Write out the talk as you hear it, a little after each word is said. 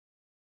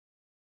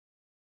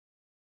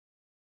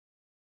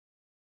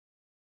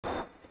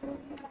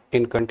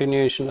In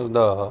continuation of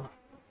the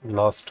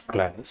last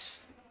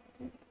class,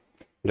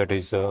 that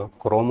is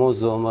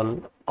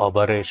chromosomal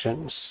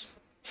aberrations,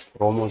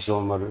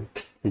 chromosomal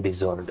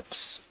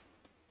disorders.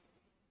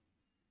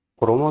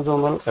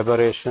 Chromosomal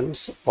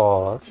aberrations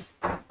are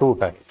two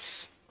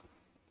types.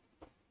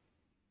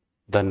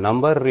 The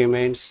number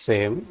remains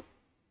same,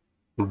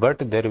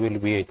 but there will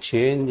be a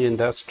change in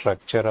the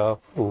structure of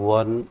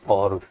one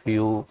or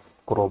few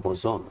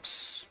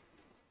chromosomes,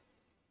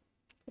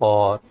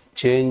 or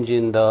change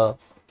in the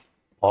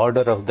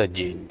order of the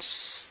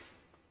genes.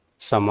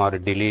 Some are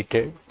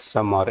deleted,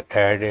 some are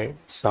added,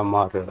 some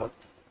are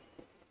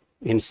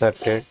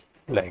inserted,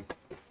 like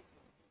that.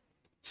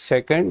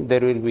 Second,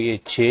 there will be a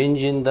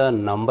change in the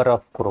number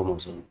of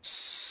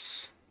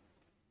chromosomes.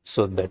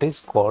 So that is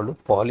called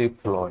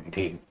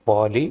polyploidy.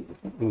 Poly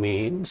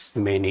means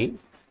many,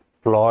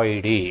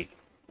 ploidy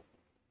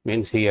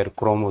means here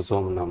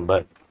chromosome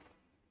number.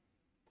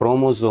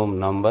 Chromosome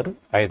number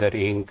either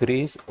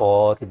increase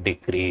or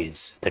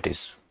decrease, that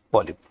is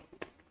polyploidy.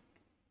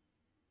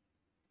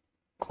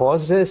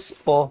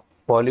 Causes of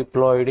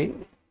polyploidy: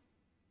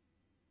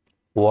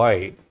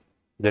 why?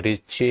 There is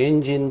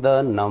change in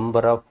the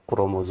number of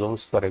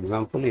chromosomes. For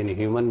example, in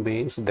human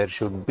beings there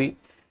should be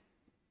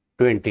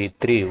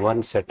 23,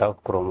 one set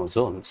of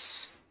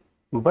chromosomes,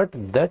 but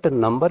that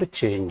number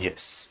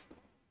changes.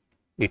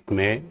 It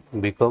may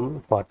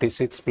become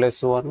 46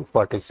 plus 1,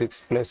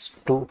 46 plus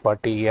 2,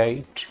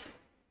 48,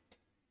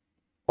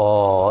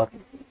 or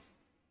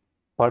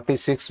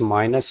 46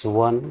 minus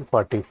 1,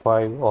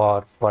 45,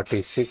 or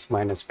 46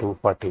 minus 2,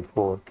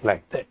 44,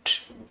 like that.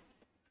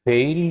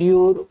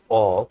 Failure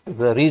of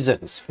the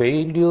reasons,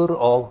 failure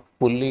of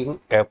pulling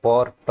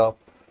apart of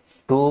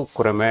two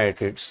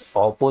chromatids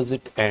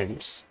opposite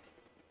ends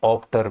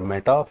after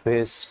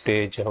metaphase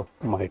stage of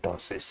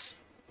mitosis.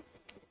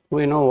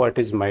 We know what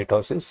is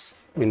mitosis.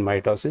 In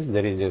mitosis,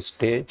 there is a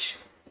stage,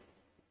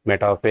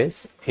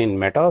 metaphase. In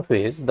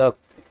metaphase, the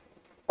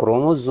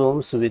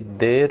chromosomes with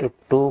their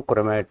two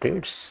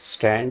chromatids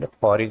stand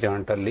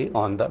horizontally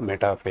on the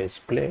metaphase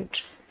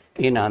plate.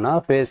 In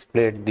anaphase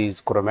plate,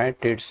 these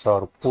chromatids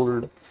are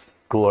pulled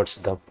towards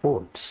the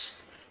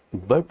poles.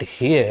 But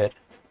here,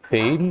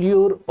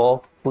 failure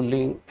of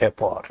pulling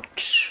apart.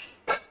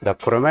 The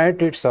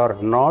chromatids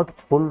are not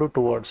pulled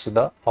towards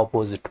the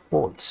opposite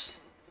poles.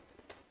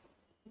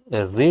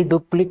 A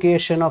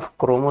reduplication of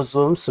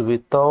chromosomes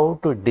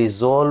without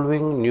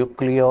dissolving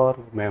nuclear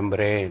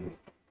membrane.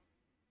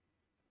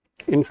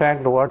 In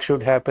fact, what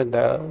should happen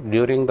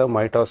during the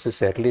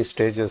mitosis, early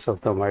stages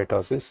of the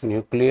mitosis,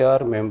 nuclear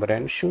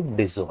membrane should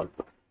dissolve.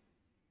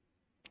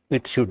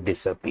 It should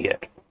disappear.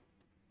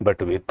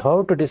 But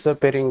without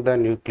disappearing the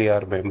nuclear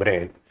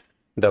membrane,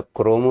 the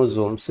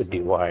chromosomes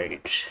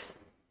divide.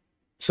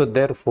 So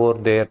therefore,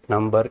 their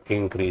number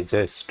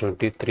increases.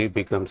 23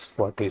 becomes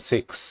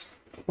 46,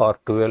 or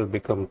 12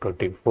 becomes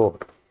 24.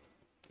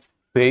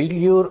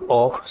 Failure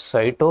of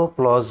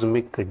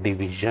cytoplasmic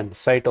division,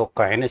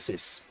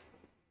 cytokinesis.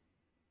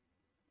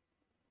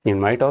 In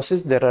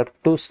mitosis, there are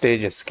two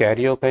stages,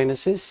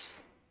 karyokinesis,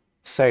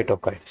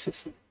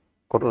 cytokinesis.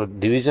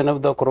 Division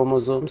of the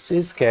chromosomes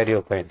is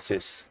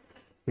karyokinesis.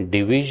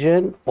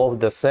 Division of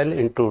the cell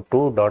into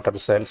two daughter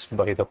cells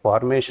by the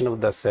formation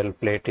of the cell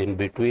plate in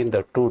between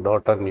the two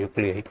daughter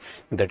nuclei,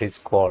 that is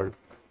called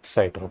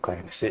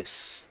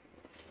cytokinesis.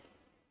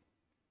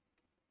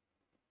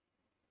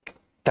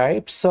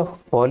 Types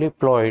of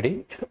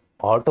polyploidy: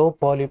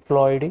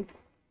 autopolyploidy,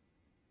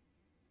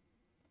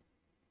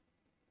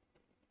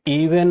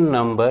 even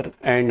number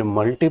and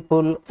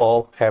multiple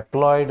of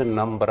haploid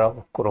number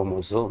of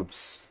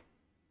chromosomes.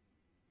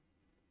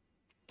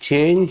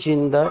 Change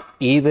in the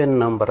even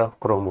number of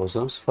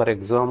chromosomes. For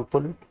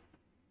example,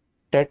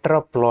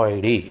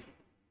 tetraploidy.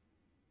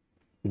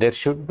 There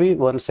should be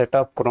one set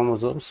of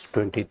chromosomes,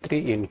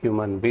 23 in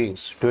human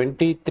beings.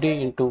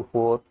 23 into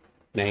 4,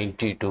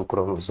 92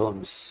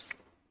 chromosomes.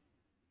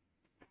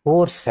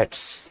 4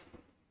 sets.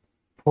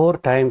 4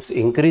 times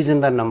increase in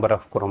the number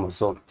of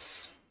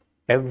chromosomes.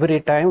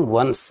 Every time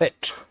one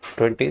set,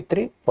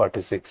 23,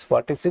 46,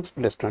 46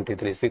 plus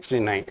 23,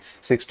 69,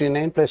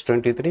 69 plus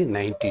 23,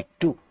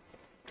 92.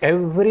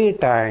 Every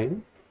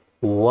time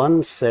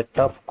one set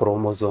of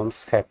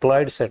chromosomes,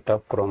 haploid set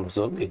of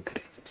chromosome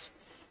increases.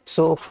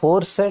 So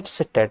 4 sets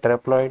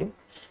tetraploidy,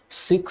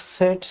 6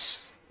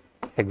 sets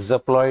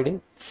hexaploidy,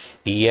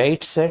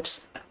 8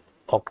 sets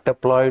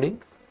octaploidy,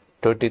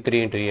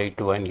 23 into 8,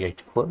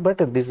 184.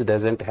 But this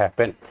doesn't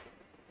happen.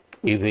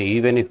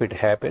 Even if it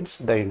happens,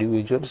 the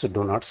individuals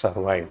do not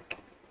survive.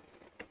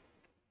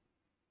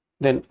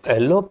 Then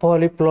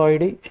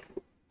allopolyploidy,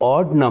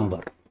 odd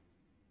numbered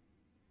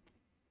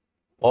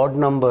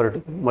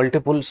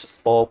multiples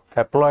of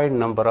haploid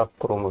number of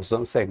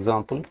chromosomes.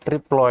 Example,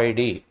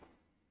 triploidy.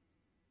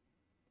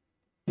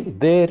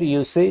 There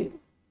you see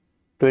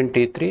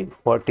 23,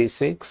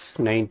 46,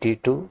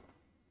 92.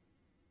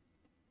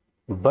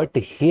 But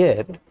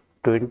here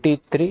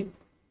 23,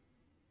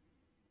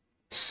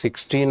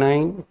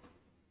 69,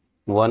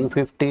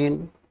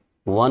 115,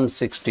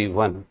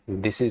 161.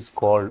 This is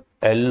called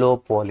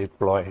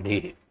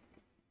allopolyploidy.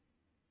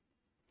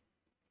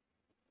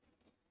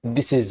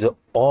 this is an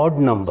odd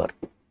number.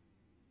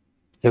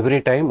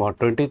 Every time or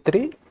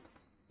 23,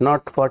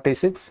 not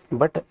 46,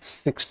 but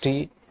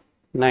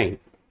 69.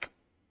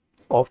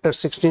 After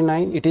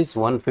 69, it is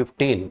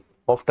 115.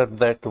 After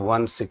that,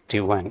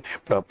 161,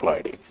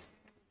 Heptaploidy.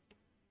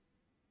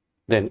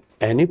 Then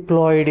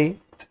Aneuploidy.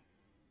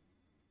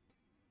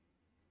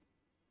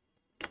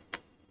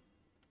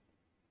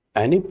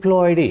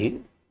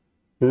 Aneuploidy,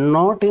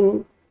 not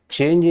in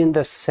change in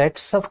the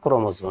sets of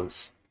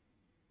chromosomes,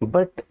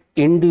 but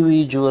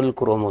individual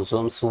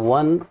chromosomes,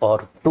 1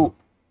 or 2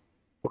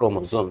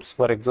 chromosomes.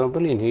 For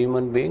example, in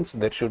human beings,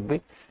 there should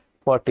be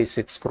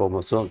 46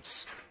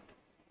 chromosomes.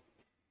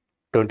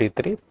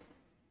 23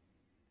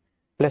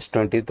 plus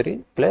 23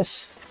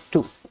 plus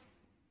 2,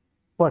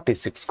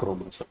 46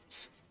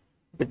 chromosomes.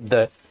 With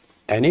the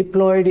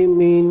aneuploidy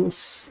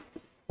means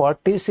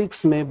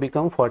 46 may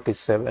become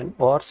 47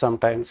 or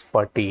sometimes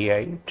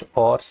 48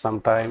 or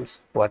sometimes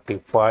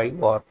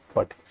 45 or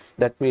 40.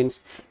 That means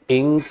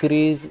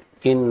increase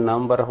in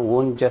number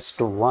of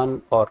just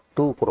 1 or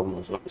 2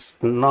 chromosomes,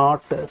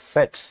 not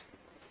sets.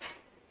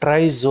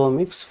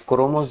 Trisomics,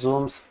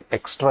 chromosomes,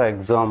 extra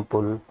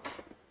example,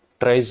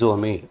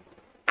 trisomy.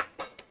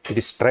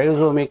 This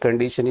trisomy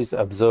condition is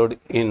observed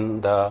in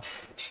the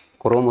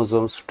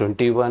chromosomes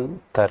 21,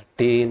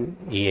 13,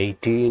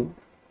 18.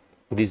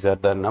 These are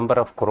the number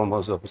of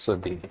chromosomes, so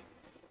the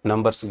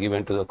numbers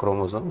given to the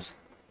chromosomes.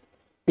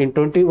 In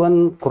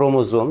 21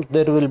 chromosomes,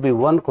 there will be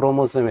 1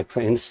 chromosome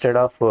instead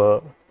of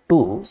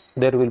 2,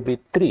 there will be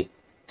 3.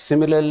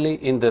 Similarly,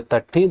 in the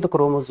 13th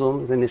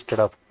chromosome, instead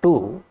of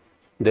 2,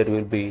 there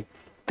will be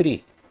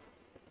 3.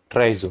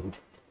 Trisomy.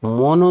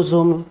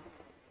 Monosome,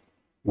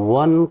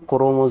 1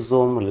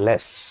 chromosome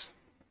less,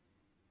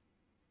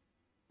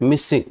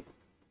 missing.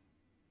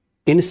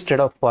 Instead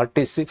of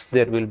 46,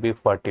 there will be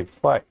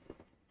 45.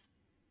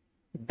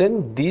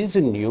 Then these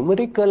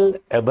numerical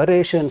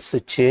aberrations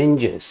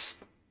changes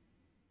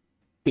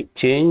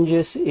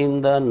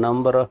in the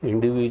number of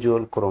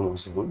individual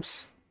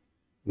chromosomes,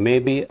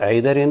 maybe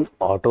either in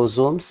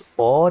autosomes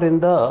or in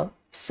the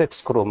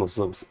sex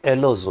chromosomes,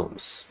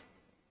 allosomes.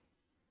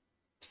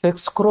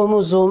 Sex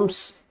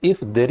chromosomes, if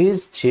there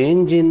is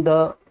change in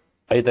the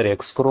either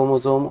X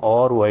chromosome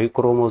or Y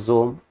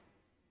chromosome,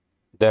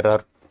 there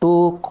are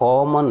 2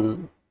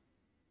 common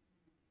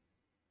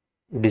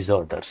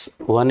disorders.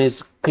 One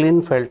is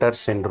Klinefelter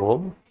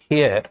syndrome.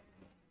 Here,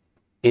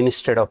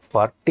 instead of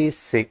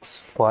 46,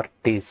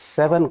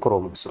 47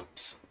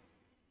 chromosomes.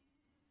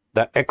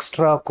 The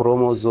extra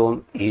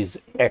chromosome is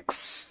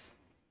X,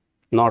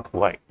 not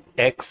Y.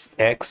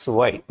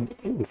 XXY.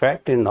 In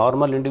fact, in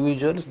normal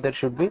individuals, there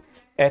should be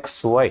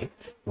XY,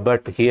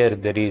 but here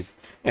there is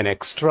an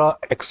extra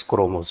X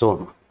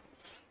chromosome.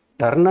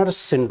 Turner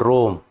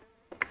syndrome,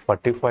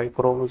 45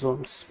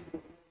 chromosomes,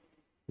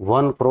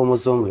 1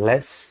 chromosome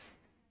less.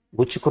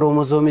 Which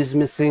chromosome is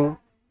missing?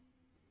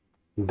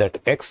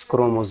 That X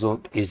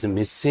chromosome is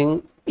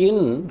missing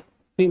in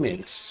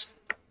females.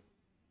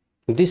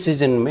 This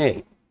is in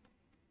male.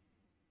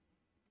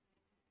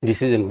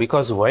 This is in,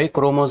 because Y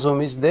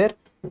chromosome is there,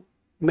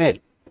 male.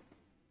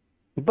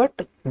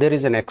 But there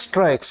is an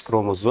extra X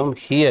chromosome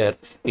here.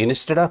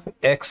 Instead of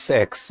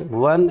XX,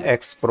 1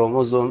 X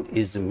chromosome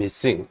is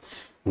missing.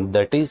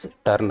 That is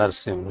Turner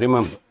syndrome.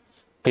 Remember,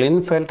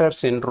 Klinefelter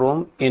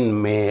syndrome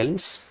in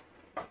males,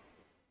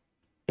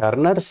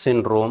 Turner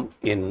syndrome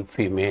in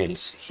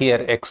females.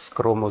 Here X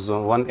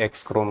chromosome, 1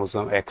 X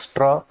chromosome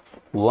extra,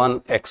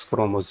 1 X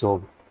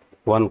chromosome,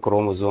 1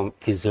 chromosome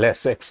is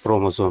less, X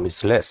chromosome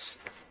is less.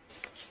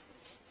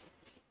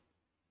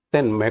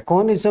 Then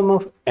mechanism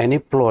of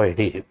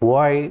aneuploidy.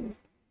 Why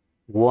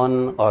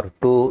 1 or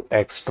 2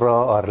 extra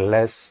or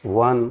less,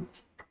 1,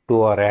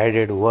 2 are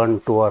added,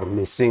 1, 2 are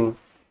missing.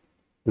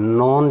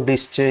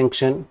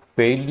 Non-disjunction,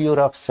 failure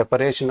of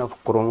separation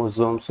of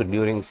chromosomes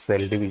during cell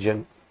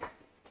division.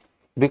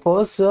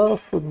 Because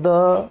of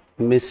the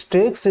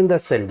mistakes in the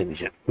cell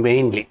division,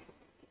 mainly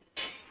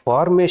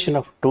formation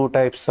of 2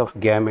 types of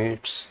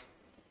gametes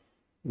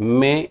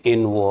may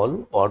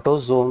involve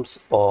autosomes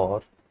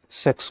or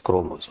sex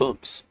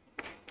chromosomes.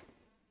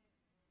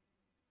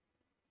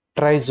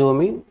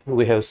 Trisomy,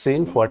 we have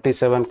seen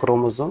 47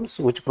 chromosomes.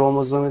 Which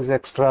chromosome is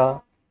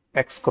extra?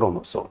 X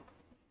chromosome.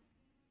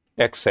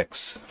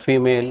 XX.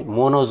 Female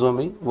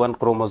monosomy, 1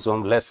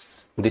 chromosome less.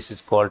 This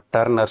is called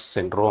Turner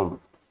syndrome.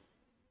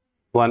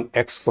 1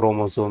 X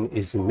chromosome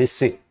is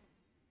missing.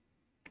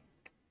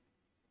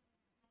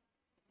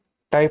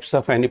 Types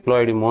of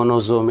aneuploidy: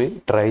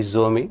 monosomy,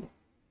 trisomy.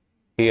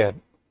 Here,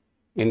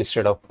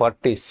 instead of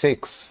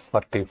 46,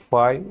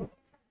 45.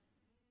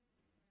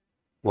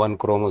 1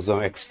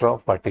 chromosome extra,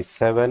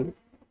 47.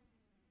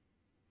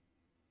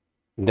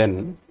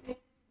 Then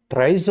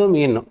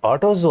trisomy in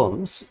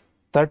autosomes,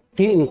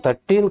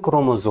 13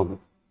 chromosome.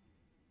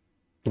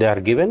 They are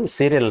given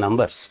serial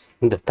numbers.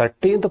 In the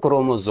 13th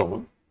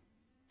chromosome,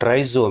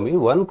 trisomy,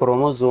 1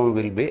 chromosome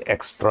will be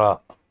extra.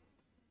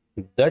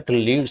 That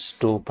leads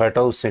to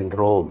Patau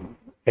syndrome,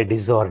 a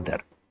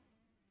disorder.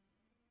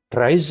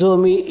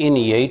 Trisomy in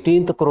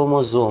 18th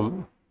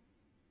chromosome,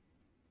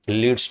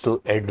 leads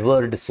to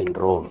Edward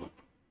syndrome,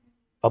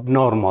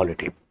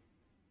 abnormality.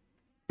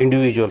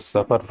 Individuals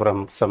suffer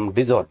from some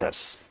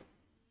disorders.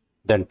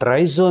 Then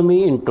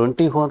trisomy in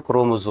 24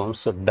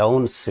 chromosomes,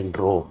 Down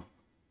syndrome.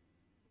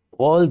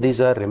 All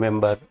these are,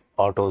 remember,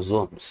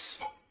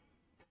 autosomes.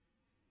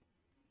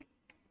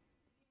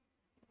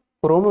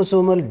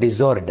 Chromosomal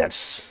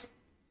disorders.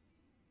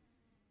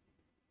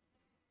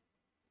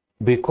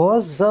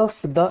 Because of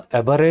the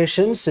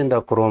aberrations in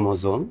the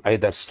chromosome,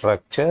 either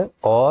structure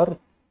or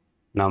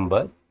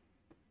number,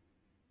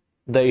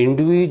 the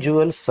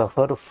individuals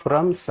suffer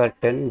from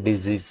certain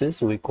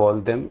diseases. We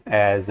call them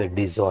as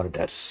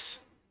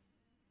disorders.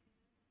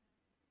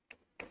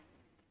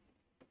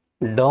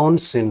 Down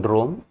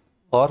syndrome,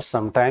 or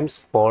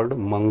sometimes called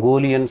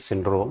Mongolian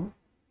syndrome.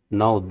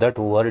 Now that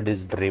word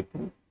is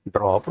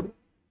dropped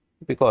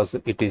because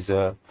it is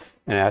an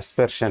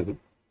aspersion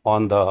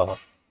on the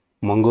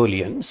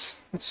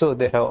Mongolians. So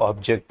they have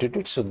objected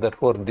it. So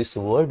therefore this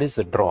word is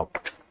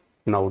dropped.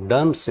 Now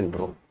Down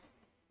syndrome.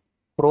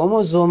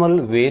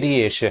 Chromosomal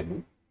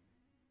variation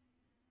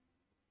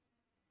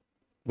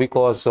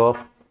because of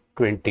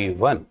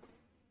 21.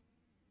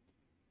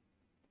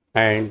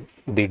 And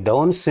the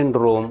Down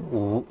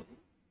syndrome,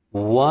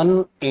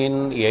 1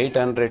 in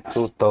 800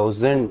 to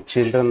 1000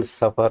 children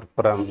suffer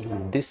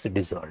from this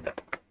disorder.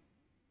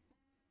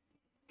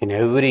 In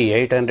every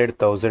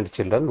 800,000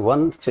 children,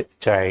 one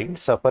child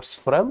suffers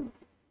from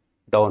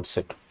Down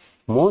syndrome.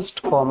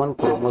 Most common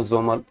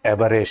chromosomal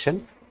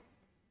aberration.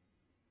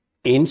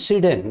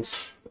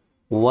 Incidence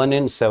 1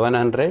 in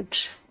 700.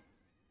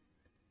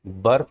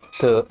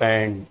 Birth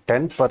and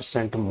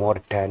 10%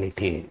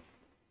 mortality.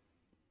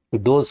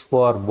 Those who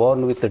are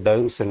born with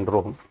Down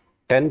syndrome,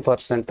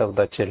 10% of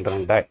the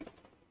children die.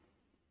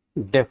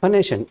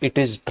 Definition, it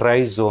is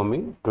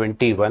trisomy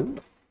 21.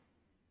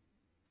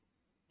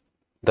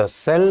 The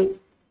cell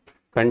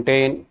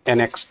contains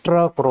an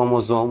extra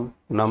chromosome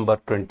number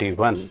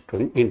 21.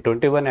 In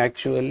 21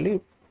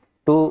 actually,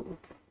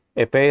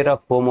 a pair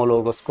of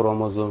homologous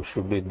chromosomes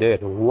should be there.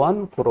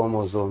 One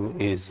chromosome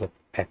is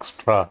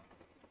extra.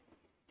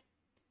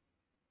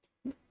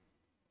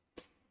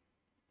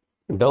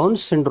 Down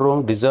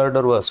syndrome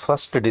disorder was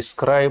first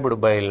described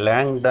by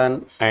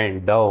Langdon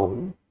and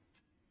Down.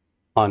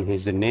 On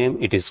his name,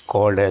 it is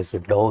called as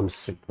Down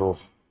syndrome.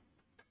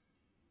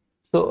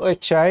 So a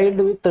child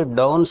with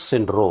Down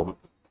syndrome,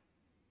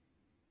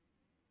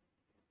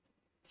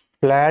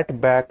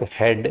 flat back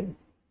head,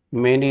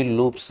 many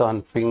loops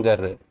on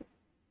finger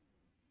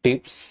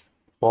tips,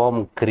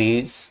 palm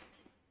crease,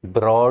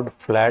 broad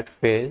flat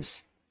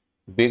face,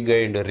 big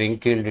and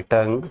wrinkled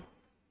tongue,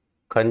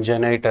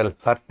 congenital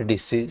heart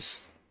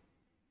disease.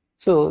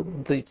 So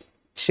the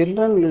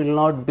children will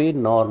not be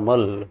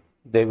normal.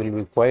 They will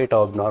be quite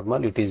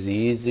abnormal. It is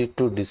easy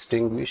to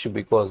distinguish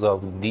because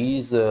of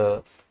these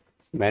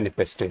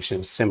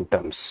manifestation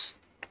symptoms.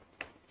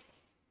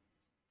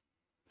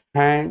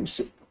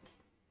 Hands,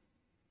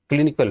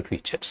 clinical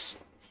features.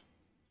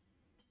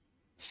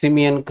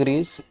 Simian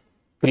crease,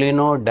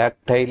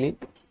 clinodactyly,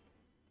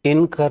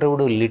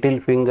 incurved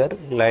little finger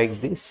like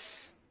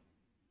this,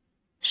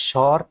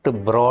 short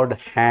broad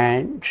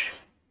hand,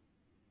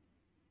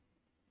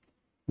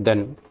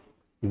 then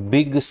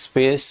big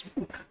space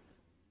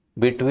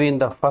between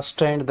the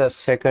first and the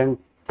second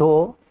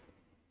toe.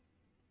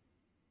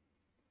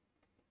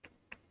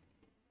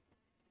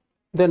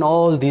 Then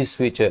all these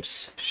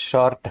features,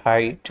 short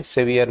height,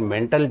 severe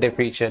mental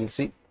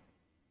deficiency.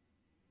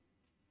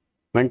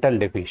 With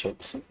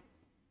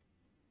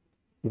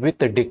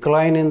a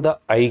decline in the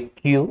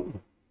IQ,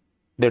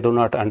 they do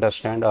not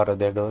understand, or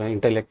their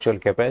intellectual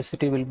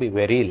capacity will be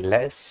very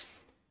less.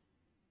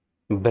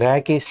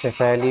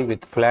 Brachycephaly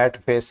with flat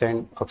face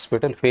and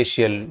occipital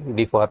facial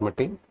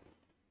deformity.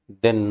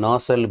 Then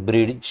nasal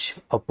bridge,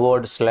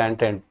 upward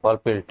slant and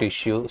pulpal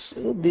tissues.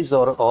 These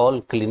are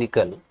all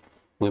clinical.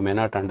 We may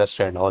not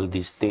understand all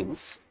these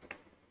things.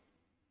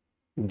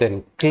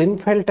 Then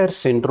Klinefelter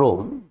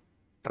syndrome,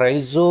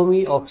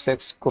 trisomy of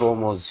sex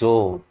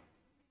chromosome,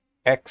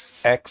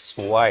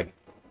 XXY.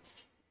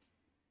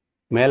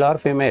 Male or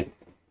female?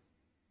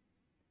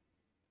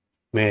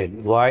 Male.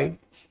 Why?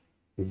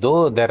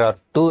 Though there are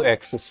two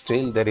X's,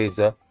 still there is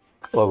a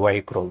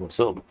Y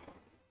chromosome.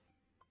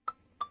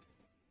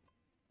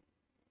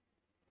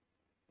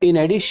 In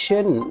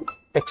addition,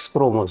 X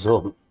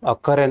chromosome,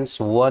 occurrence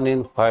 1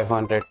 in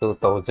 500 to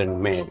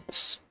 1000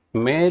 males,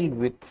 male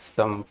with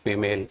some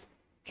female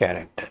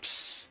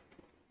characters.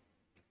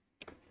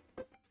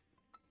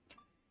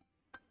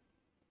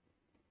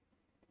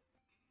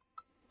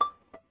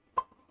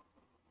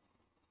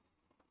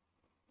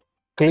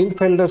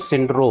 Klinefelter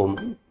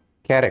syndrome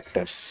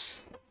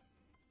characters.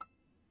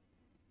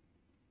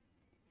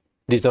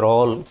 These are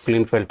all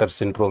Klinefelter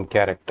syndrome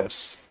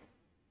characters.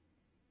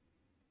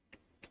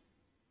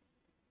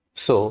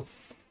 So,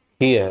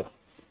 here,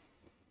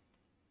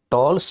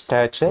 tall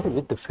stature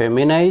with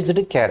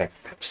feminized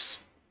characters.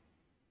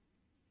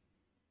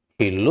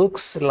 He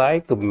looks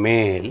like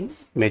male.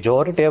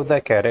 Majority of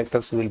the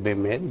characters will be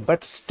male,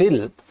 but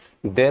still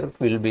there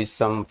will be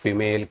some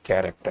female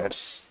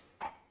characters.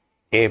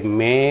 a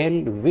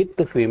male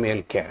with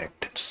female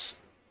characters.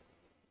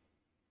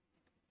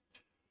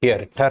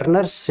 Here,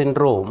 Turner's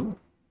syndrome,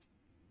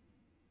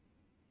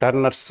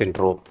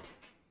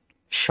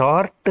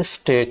 short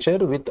stature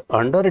with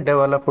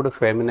underdeveloped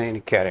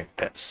feminine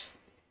characters.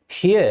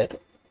 Here,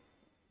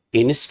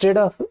 instead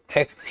of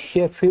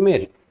here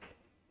female,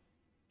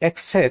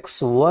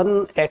 XX,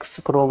 one X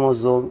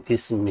chromosome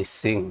is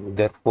missing.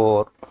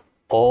 Therefore,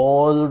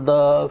 all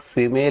the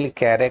female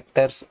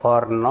characters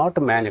are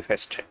not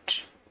manifested.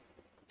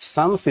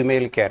 Some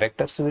female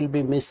characters will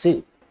be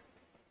missing.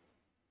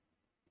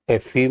 A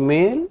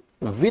female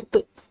with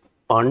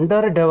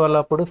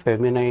underdeveloped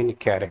feminine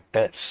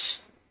characters.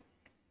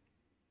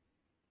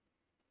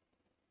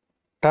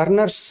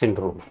 Turner's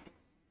syndrome.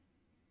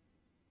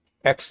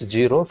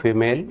 X0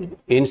 female,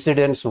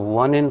 incidence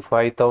 1 in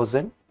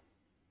 5,000.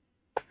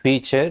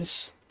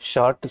 Features,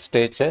 short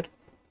stature,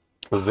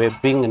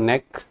 webbing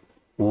neck,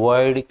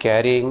 wide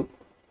carrying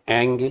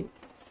angle,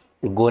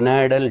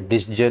 gonadal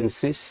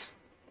dysgenesis,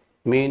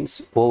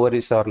 means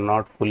ovaries are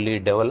not fully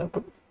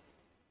developed,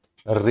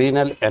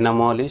 renal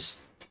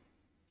anomalies,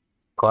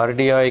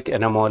 cardiac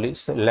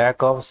anomalies,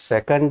 lack of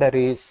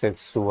secondary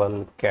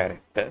sexual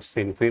characters.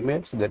 In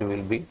females, there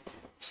will be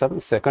some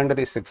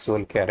secondary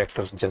sexual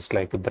characters just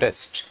like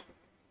breast.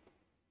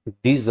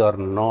 These are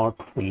not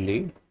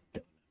fully.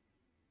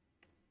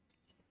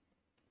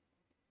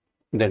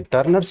 Then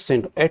Turner's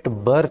syndrome at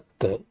birth,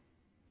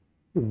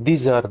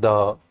 these are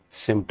the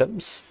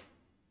symptoms: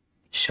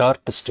 short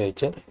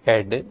stature,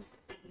 head,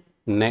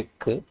 neck,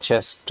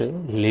 chest,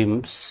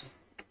 limbs.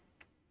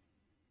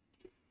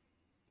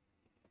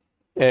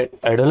 At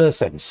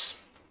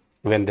adolescence,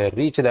 when they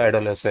reach the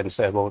adolescence,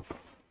 about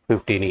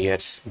 15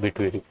 years,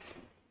 between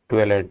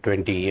 12 and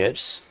 20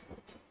 years,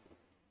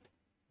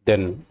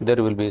 then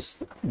there will be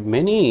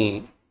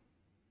many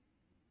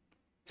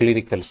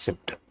clinical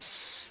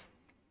symptoms.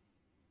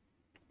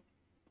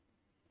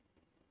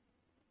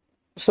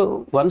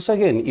 So once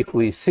again, if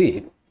we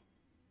see,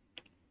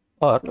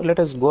 or let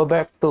us go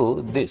back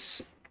to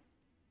this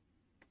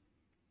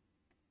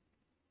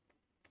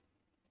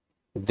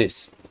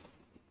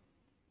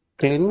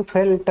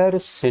Klinefelter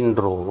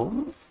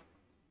syndrome,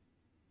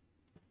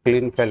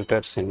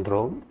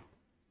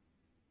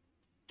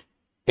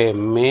 a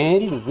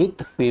male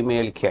with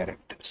female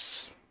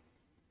characters.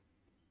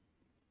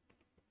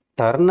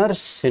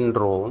 Turner's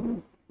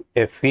syndrome,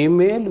 a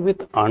female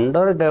with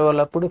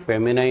underdeveloped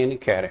feminine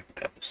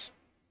characters.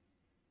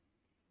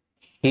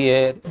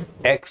 Here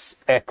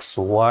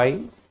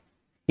XXY,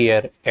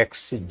 here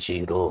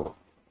X0.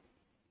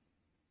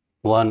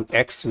 One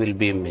X will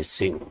be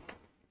missing.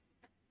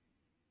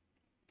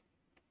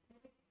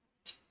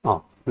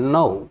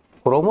 Now,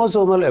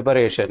 chromosomal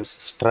aberrations,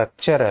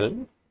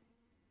 structural,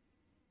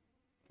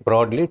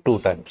 broadly two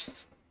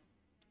types.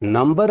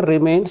 Number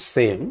remains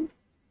same,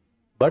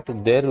 but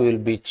there will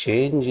be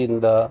change in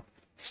the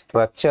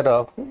structure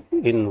of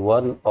in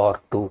one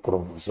or two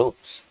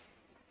chromosomes.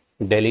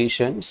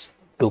 Deletions,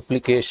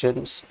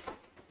 duplications,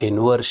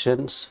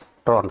 inversions,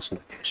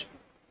 translocation.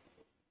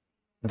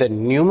 The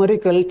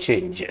numerical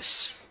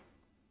changes.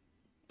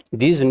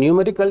 These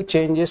numerical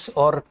changes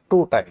are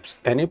two types: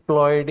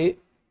 aneuploidy,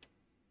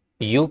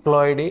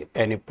 euploidy,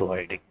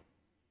 aneuploidy.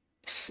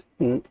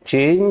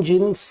 Change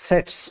in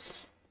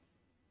sets.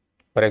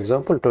 For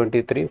example,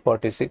 23,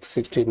 46,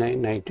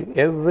 69, 90.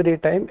 Every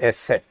time a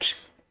set,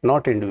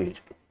 not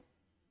individual.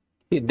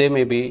 They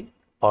may be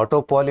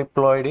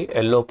Autopolyploidy,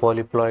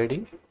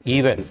 Allopolyploidy,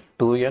 even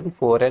 2n,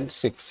 4n,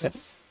 6n.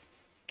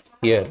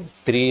 Here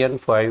 3n,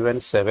 5n,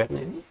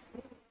 7n.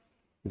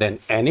 Then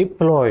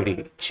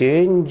aneuploidy,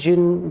 change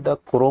in the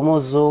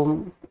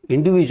chromosome,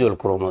 individual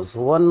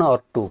chromosome, one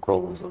or two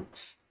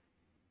chromosomes.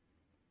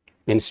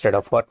 Instead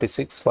of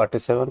 46,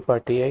 47,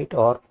 48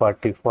 or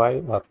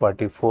 45 or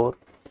 44.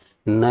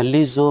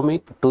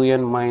 Nullisomic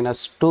 2n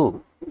minus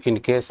 2 in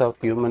case of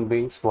human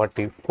beings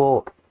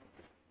 44.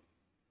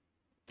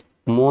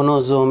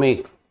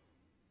 Monosomic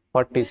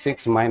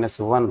 46 minus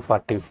 1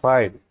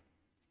 45.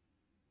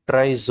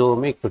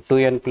 Trisomic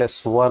 2n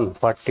plus 1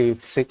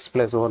 46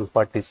 plus 1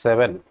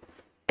 47.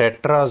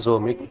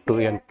 Tetrasomic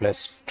 2n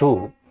plus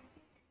 2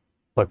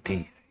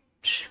 48.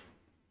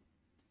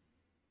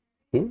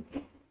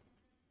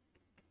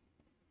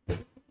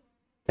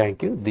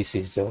 Thank you. This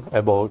is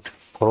about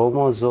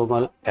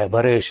chromosomal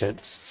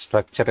aberrations,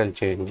 structural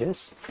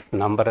changes,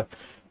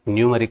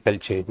 numerical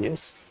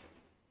changes.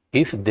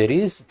 If there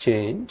is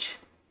change,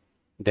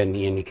 then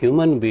in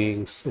human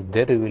beings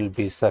there will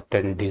be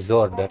certain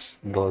disorders.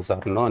 Those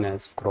are known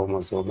as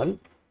chromosomal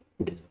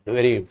disorders.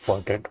 Very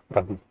important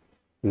from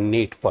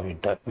NEET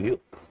point of view.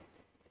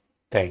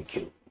 Thank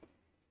you.